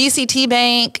 Yeah. BCT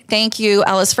Bank. Thank you,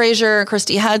 Alice Frazier,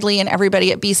 Christy Hadley, and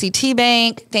everybody at BCT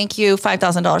Bank. Thank you,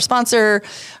 $5,000 sponsor.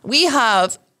 We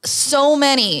have so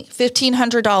many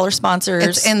 $1,500 sponsors.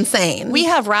 It's insane. We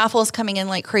have raffles coming in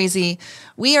like crazy.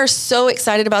 We are so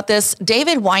excited about this.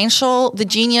 David Weinschel, the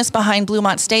genius behind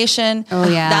Bluemont Station. Oh,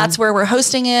 yeah. That's where we're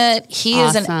hosting it. He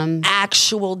is an Awesome.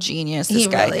 actual genius. He This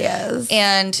guy really is.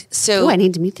 And so Oh, I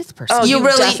need to meet this person. Oh, You you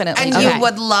really, definitely and do. you Okay.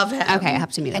 would love him. Okay, I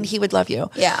have to meet him. and he would love you.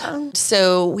 Yeah.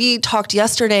 So we talked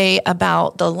yesterday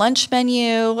about the lunch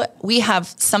menu. We have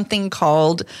something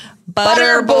called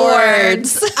butter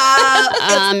boards.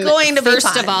 It's going to be First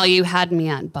fun. of all, you had me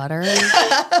at butter.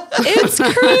 It's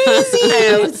crazy.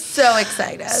 I am so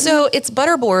excited. So it's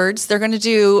butter boards. They're going to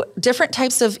do different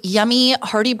types of yummy,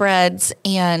 hearty breads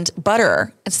and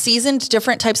butter, seasoned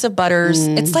different types of butters.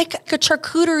 It's like a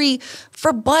charcuterie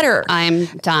for butter. I'm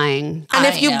dying. And I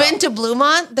if you've know. been to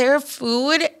Bluemont, their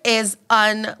food is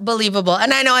unbelievable.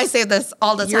 And I know I say this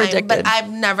all the You're time, addicted. but I've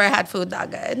never had food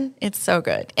that good. It's so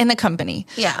good in the company.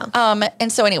 Yeah.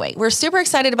 And so anyway, we're super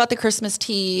excited about the Christmas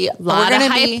tea. Lot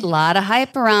of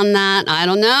hype around that. I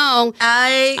don't know.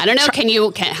 I don't know.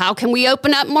 How can we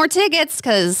open up more tickets?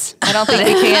 Because I don't think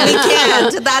we We can.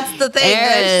 can't. That's the thing. there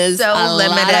They're is so a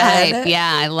limited. lot of hype.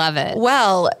 Yeah, I love it.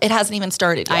 Well, it hasn't even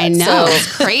started yet. I know. So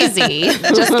It's crazy.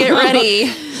 just get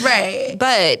ready. Right.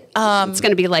 But It's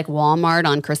going to be like Walmart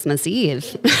on Christmas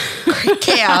Eve.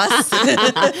 Chaos.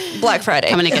 Black Friday.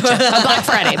 Coming to get you. Oh, Black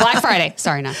Friday. Black Friday.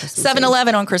 Sorry, not Christmas.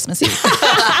 7-Eleven on Christmas Eve.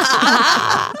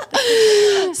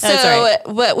 So, right.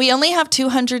 but we only have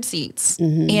 200 seats,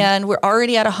 and we're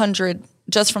already at 100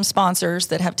 just from sponsors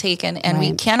that have taken, and we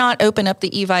Right. cannot open up the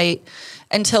Evite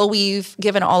until we've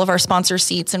given all of our sponsor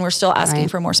seats, and we're still asking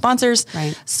Right. for more sponsors.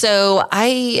 Right. So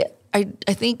I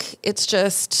think it's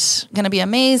just going to be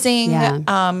amazing.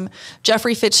 Yeah.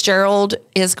 Jeffrey Fitzgerald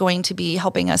is going to be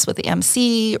helping us with the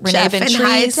MC. Renee Jeff and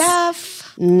High Ventries. Def.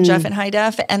 Jeff and High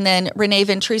Def. And then Renee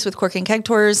Ventries with Cork and Keg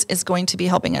Tours is going to be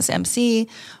helping us MC.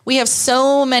 We have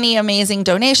so many amazing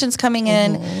donations coming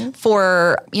in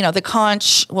for, the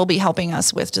conch will be helping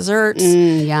us with desserts.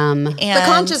 Yum. And The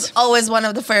conch is always one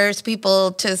of the first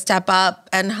people to step up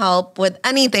and help with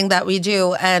anything that we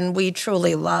do, and we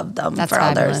truly love them That's for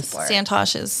all their fabulous. support.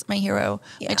 Santosh is my hero,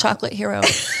 my chocolate hero.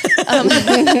 All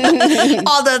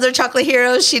the other chocolate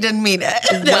heroes, she didn't mean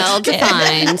it. Well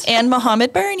defined. And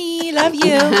Mohammed Bernie, love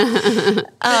you.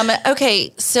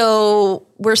 Okay, so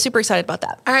we're super excited about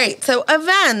that. All right, so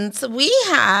events. We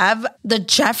have the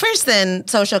Jefferson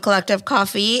Social Collective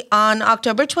Coffee on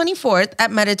October 24th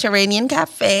at Mediterranean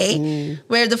Cafe,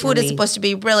 where the food is supposed to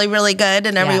be really, really good,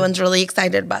 and everyone's really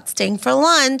excited about staying for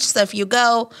lunch. So if you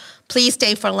go, please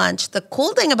stay for lunch. The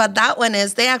cool thing about that one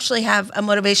is they actually have a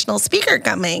motivational speaker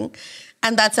coming.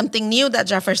 And that's something new that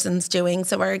Jefferson's doing.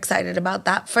 So we're excited about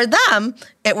that. For them,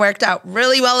 it worked out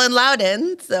really well in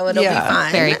Loudon. So it'll be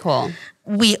fun. Very cool.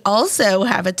 We also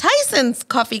have a Tyson's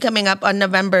coffee coming up on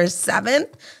November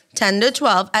 7th, 10 to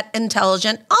 12 at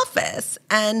Intelligent Office.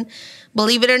 And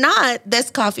believe it or not,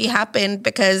 this coffee happened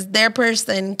because their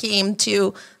person came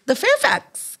to the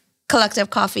Fairfax Collective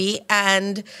Coffee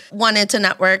and wanted to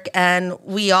network, and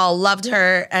we all loved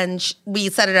her, and we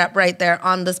set it up right there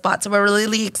on the spot. So we're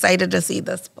really excited to see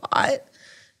the spot.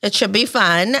 It should be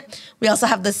fun. We also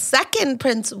have the second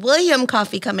Prince William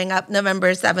coffee coming up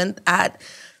November 7th at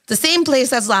the same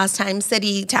place as last time,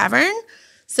 City Tavern.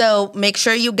 So make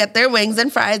sure you get their wings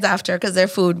and fries after, because their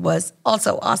food was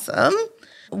also awesome.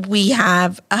 We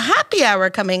have a happy hour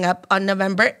coming up on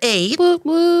November 8th Whoop,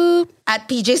 whoop. at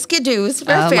PJ Skidoo's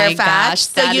for Oh my Fairfax. gosh,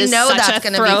 So that you is know such that's a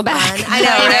going to be throwback. fun. I know,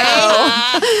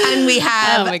 right? And we Oh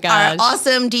have my our gosh.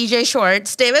 awesome DJ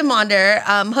Shorts, David Monder,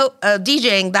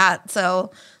 DJing that.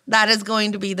 So that is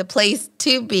going to be the place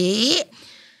to be.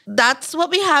 That's what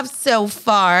we have so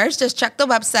far. Just check the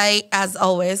website, as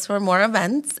always, for more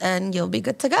events, and you'll be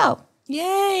good to go.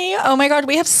 Yay. Oh my God,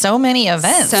 we have so many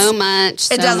events. So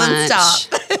much. It doesn't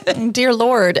stop. Dear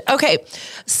Lord. Okay,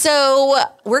 so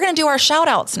we're going to do our shout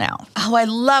outs now. Oh, I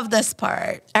love this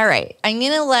part. All right, I'm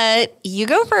going to let you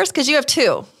go first because you have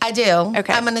two. I do.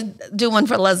 Okay. I'm going to do one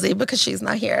for Leslie because she's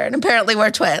not here, and apparently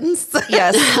we're twins.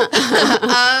 Yes.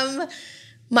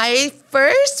 My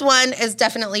first one is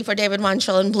definitely for David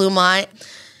Monchel in Bluemont.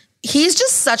 He's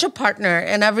just such a partner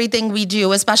in everything we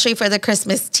do, especially for the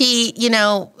Christmas tea. You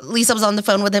know, Lisa was on the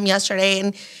phone with him yesterday,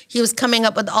 and he was coming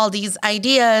up with all these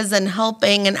ideas and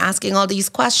helping and asking all these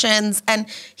questions. And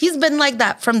he's been like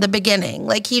that from the beginning.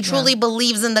 Like, he truly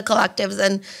believes in the collectives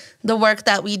and the work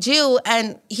that we do.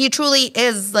 And he truly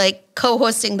is like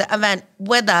co-hosting the event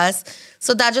with us.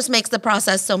 So that just makes the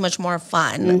process so much more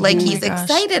fun. Like he's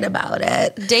excited about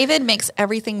it. David makes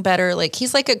everything better. Like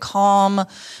he's like a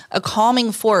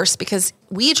calming force because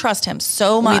we trust him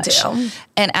so much. We do.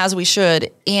 And as we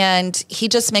should. And he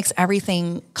just makes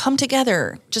everything come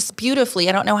together just beautifully.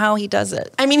 I don't know how he does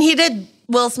it. I mean, he did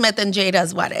Will Smith and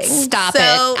Jada's wedding. Stop it.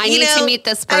 I need to meet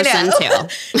this person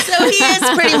too. So he is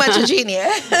pretty much a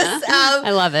genius.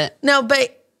 I love it. No,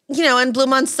 but and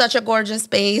Blumont's such a gorgeous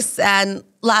space. And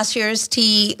last year's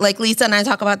tea, like Lisa and I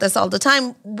talk about this all the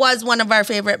time, was one of our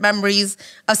favorite memories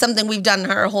of something we've done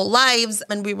our whole lives.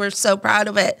 And we were so proud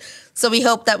of it. So we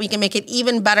hope that we can make it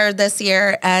even better this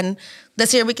year. And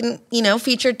this year we can,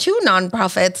 feature 2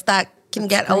 nonprofits that can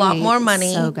get a lot more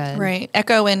money. So good. Right.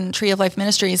 Echo and Tree of Life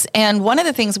Ministries. And one of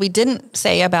the things we didn't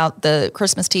say about the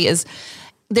Christmas tea is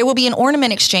there will be an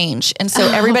ornament exchange. And so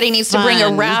everybody needs to bring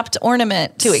a wrapped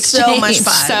ornament to exchange. So much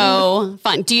fun. So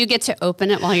fun. Do you get to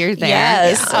open it while you're there?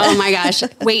 Yes. Yeah. Oh my gosh.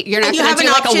 Wait, you're not You going have to an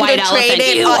do like option a white to elephant. trade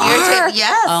it. You are?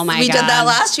 Yes. Oh my We God. did that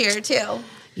last year too.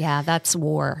 Yeah, that's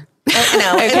war.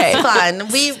 It's fun.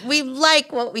 We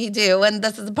like what we do, and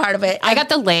this is a part of it. I got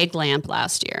the leg lamp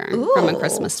last year from A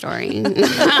Christmas Story.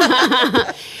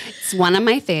 It's one of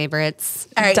my favorites.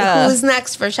 All right, who's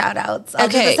next for shout outs? I'll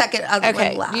do the second other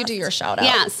one last. You do your shout out.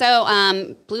 Yeah,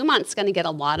 so Blumont's going to get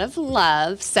a lot of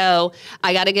love. So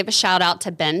I got to give a shout out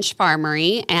to Benj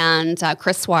Farmery and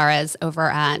Chris Suarez over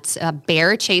at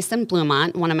Bear Chase in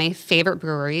Bluemont, one of my favorite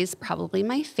breweries, probably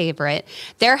my favorite.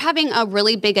 They're having a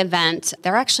really big event.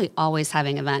 They're actually always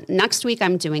having an event. Next week,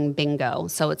 I'm doing bingo,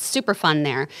 so it's super fun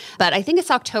there. But I think it's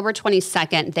October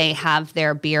 22nd. They have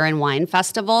their beer and wine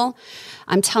festival.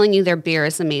 I'm telling you, their beer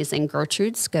is amazing.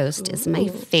 Gertrude's Ghost is my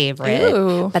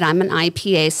favorite, but I'm an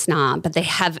IPA snob. But they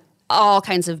have all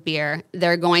kinds of beer.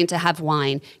 They're going to have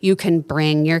wine. You can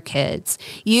bring your kids.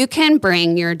 You can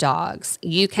bring your dogs.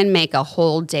 You can make a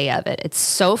whole day of it. It's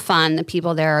so fun. The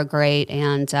people there are great,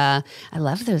 and I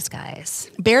love those guys.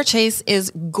 Bear Chase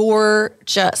is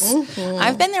gorgeous.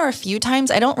 I've been there a few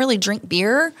times. I don't really drink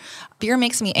beer. Beer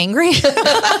makes me angry.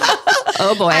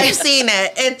 Oh boy. I've seen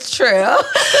it. It's true.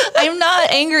 I'm not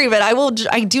angry, but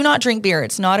I do not drink beer.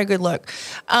 It's not a good look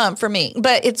for me,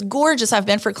 but it's gorgeous. I've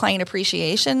been for client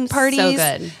appreciation parties. So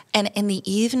good. And in the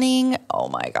evening, oh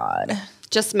my God.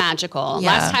 Just magical.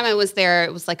 Yeah. Last time I was there,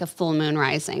 it was like a full moon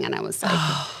rising, and I was like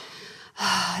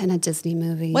in a Disney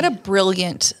movie. What a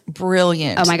brilliant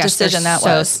Oh my gosh, decision that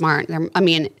so was. smart.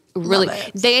 Really.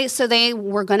 They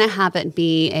were going to have it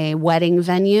be a wedding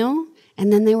venue.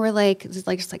 And then they were like, just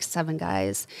like 7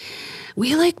 guys.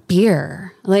 We like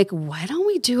beer. Like, why don't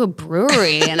we do a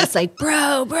brewery? And it's like,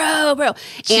 bro.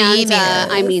 Genius.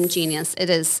 And genius. It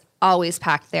is always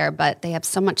packed there, but they have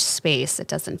so much space. It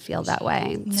doesn't feel that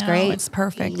way. It's great. It's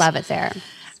perfect. Love it there.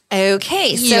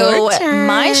 Okay, so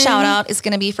my shout out is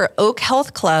going to be for Oak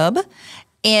Health Club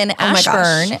in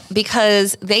Ashburn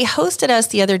because they hosted us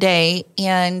the other day,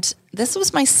 and this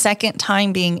was my second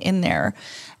time being in there.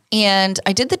 And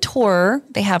I did the tour.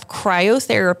 They have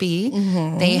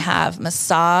cryotherapy. They have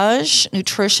massage,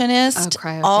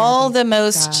 nutritionist, all the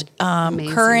most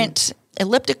current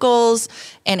ellipticals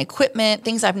and equipment,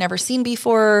 things I've never seen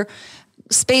before,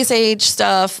 space age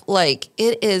stuff. Like,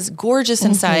 it is gorgeous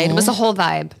inside. It was a whole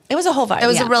vibe. It was a whole vibe. It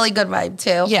was a really good vibe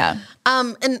too. Yeah.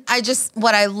 And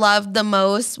what I loved the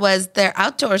most was their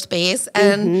outdoor space.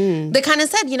 And they kind of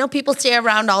said, people stay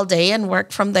around all day and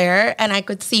work from there. And I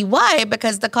could see why,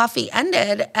 because the coffee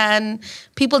ended and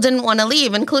people didn't want to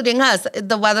leave, including us.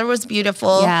 The weather was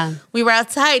beautiful. Yeah. We were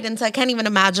outside. And so I can't even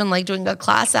imagine like doing a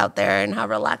class out there and how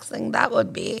relaxing that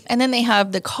would be. And then they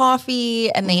have the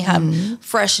coffee and they have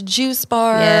fresh juice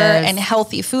bar and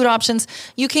healthy food options.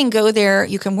 You can go there,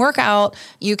 you can work out,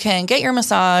 you can get your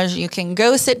massage, you can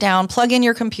go sit down, plug in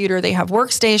your computer. They have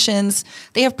workstations.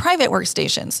 They have private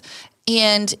workstations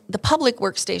and the public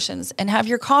workstations, and have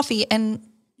your coffee and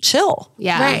chill.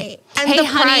 Yeah. Right. And hey, the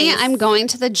honey, price. I'm going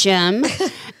to the gym.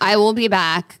 I will be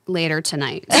back later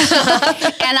tonight.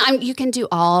 And you can do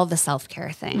all the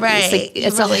self-care things. Right.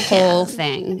 It's You really a whole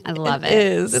thing. I love it. It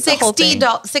is. It's a whole thing.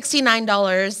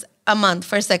 $69 a month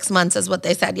for 6 months is what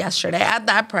they said yesterday at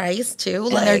that price too.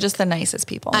 And they're just the nicest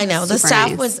people. I know. The Super staff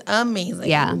nice. was amazing.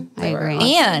 Yeah, I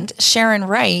agree. And Sharon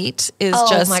Wright is Oh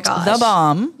just my gosh. the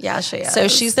bomb. Yeah, she is. So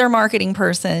she's their marketing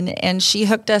person, and she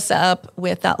hooked us up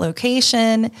with that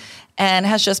location and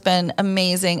has just been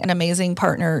an amazing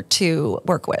partner to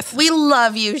work with. We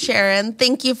love you, Sharon.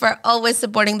 Thank you for always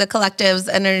supporting the collectives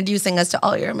and introducing us to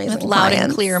all your amazing With loud clients.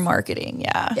 and clear marketing.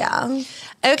 Yeah. Yeah.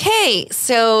 Okay.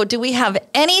 So do we have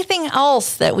anything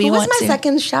else that we Who was want my to?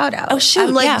 second shout out? Oh, shoot,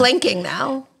 I'm like yeah. blanking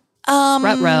now.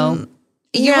 Ruh-roh.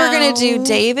 You were No. going to do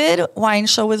David, Wine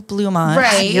Show with Bluemont.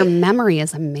 Right. Your memory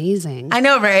is amazing. I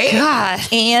know, right? God.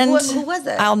 And Who was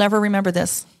it? I'll never remember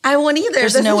this. I won't either.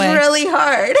 There's This no is way. really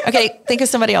hard. Okay, think of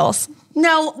somebody else.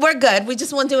 No, we're good. We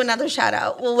just won't do another shout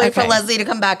out. We'll wait for Okay. Leslie to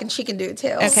come back and she can do it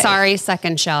too. Sorry,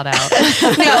 second shout out.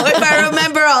 No, if I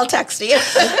remember, I'll text you.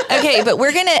 Okay, but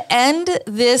we're going to end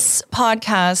this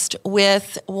podcast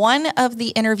with one of the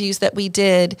interviews that we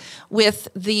did with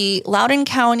the Loudoun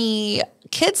County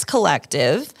Kids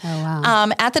Collective. Oh, wow.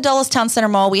 At the Dulles Town Center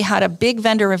Mall. We had a big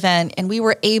vendor event and we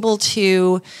were able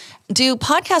to do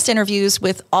podcast interviews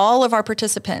with all of our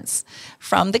participants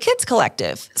from the Kids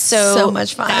Collective. So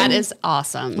much fun. That is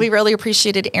awesome. We really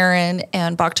appreciated Aaron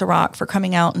and Bach Rock for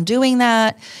coming out and doing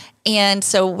that. And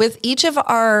so with each of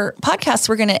our podcasts,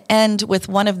 we're going to end with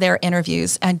one of their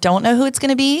interviews. I don't know who it's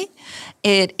going to be.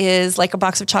 It is like a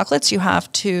box of chocolates. You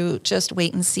have to just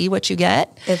wait and see what you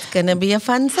get. It's going to be a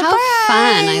fun surprise. How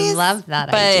fun. I love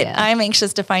that But idea. I'm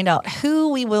anxious to find out who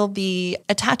we will be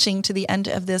attaching to the end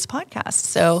of this podcast.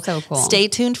 So cool. Stay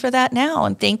tuned for that now.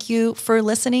 And thank you for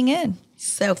listening in.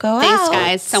 So go Thanks, out.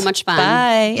 guys. So much fun.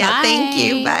 Bye. Yeah, Bye. thank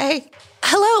you. Bye.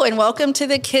 Hello and welcome to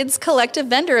the Kids Collective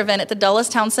vendor event at the Dulles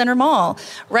Town Center Mall.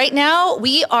 Right now,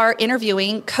 we are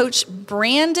interviewing Coach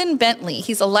Brandon Bentley.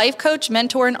 He's a life coach,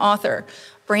 mentor, and author.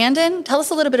 Brandon, tell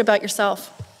us a little bit about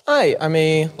yourself. Hi, I'm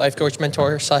a life coach,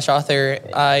 mentor / author.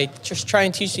 I just try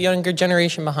and teach the younger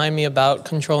generation behind me about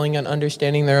controlling and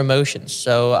understanding their emotions.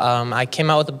 So I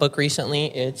came out with a book recently.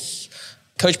 It's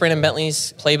Coach Brandon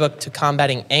Bentley's Playbook to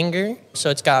Combating Anger. So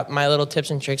it's got my little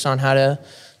tips and tricks on how to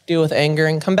deal with anger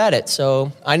and combat it.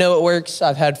 So I know it works.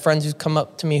 I've had friends who come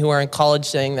up to me who are in college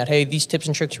saying that, hey, these tips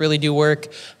and tricks really do work.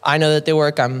 I know that they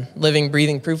work. I'm living,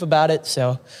 breathing proof about it.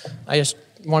 So I just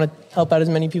want to help out as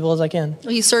many people as I can.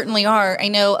 Well, you certainly are. I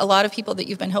know a lot of people that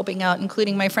you've been helping out,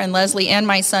 including my friend Leslie and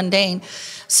my son Dane.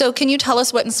 So can you tell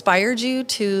us what inspired you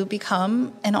to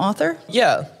become an author?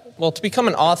 Yeah. Well, to become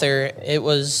an author,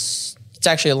 it's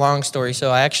actually a long story.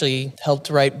 So I actually helped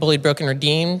write Bullied, Broken,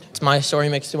 Redeemed. It's my story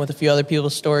mixed in with a few other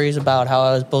people's stories about how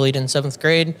I was bullied in 7th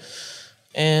grade.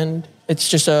 And it's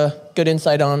just a good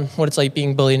insight on what it's like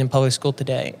being bullied in public school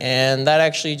today. And that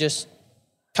actually just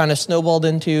kind of snowballed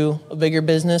into a bigger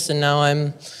business. And now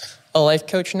I'm a life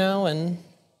coach now and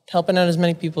helping out as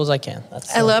many people as I can.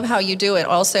 I love how you do it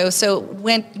also. So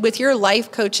with your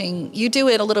life coaching, you do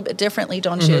it a little bit differently,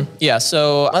 don't you? Yeah,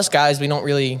 so us guys, we don't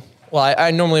really, well,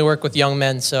 I normally work with young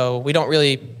men, so we don't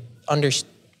really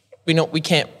we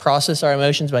can't process our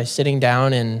emotions by sitting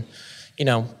down and,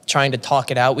 trying to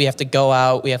talk it out. We have to go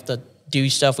out, we have to do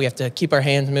stuff, we have to keep our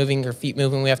hands moving, our feet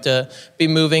moving, we have to be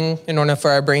moving in order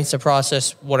for our brains to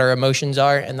process what our emotions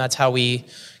are, and that's how we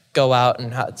go out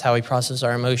and that's how we process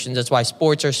our emotions. That's why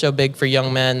sports are so big for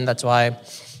young men. That's why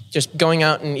just going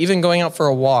out and even going out for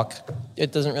a walk,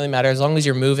 it doesn't really matter. As long as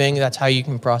you're moving, that's how you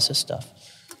can process stuff.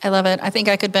 I love it. I think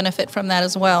I could benefit from that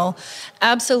as well.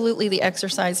 Absolutely, the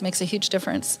exercise makes a huge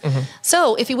difference.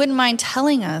 So if you wouldn't mind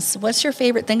telling us, what's your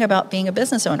favorite thing about being a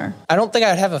business owner? I don't think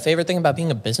I'd have a favorite thing about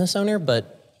being a business owner,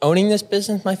 but owning this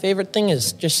business, my favorite thing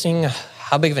is just seeing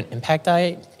how big of an impact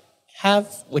I have,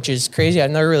 which is crazy. I've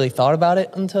never really thought about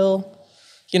it until,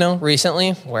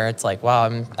 recently, where it's like, wow,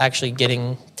 I'm actually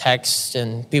getting texts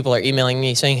and people are emailing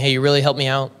me saying, hey, you really helped me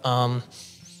out.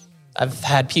 I've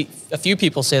had a few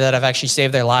people say that I've actually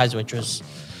saved their lives, which was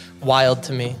wild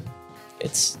to me.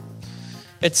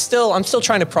 I'm still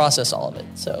trying to process all of it.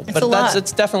 So, It's a lot.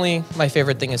 It's definitely my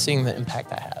favorite thing is seeing the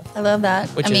impact I have, I love that.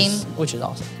 which is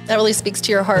awesome. That really speaks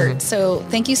to your heart. So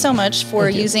thank you so much for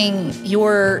Thank you. using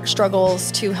your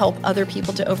struggles to help other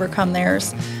people to overcome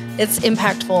theirs. It's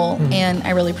impactful, and I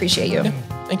really appreciate you.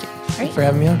 Thank you. Thanks for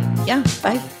having me on. Yeah,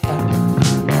 bye.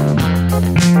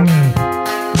 Bye.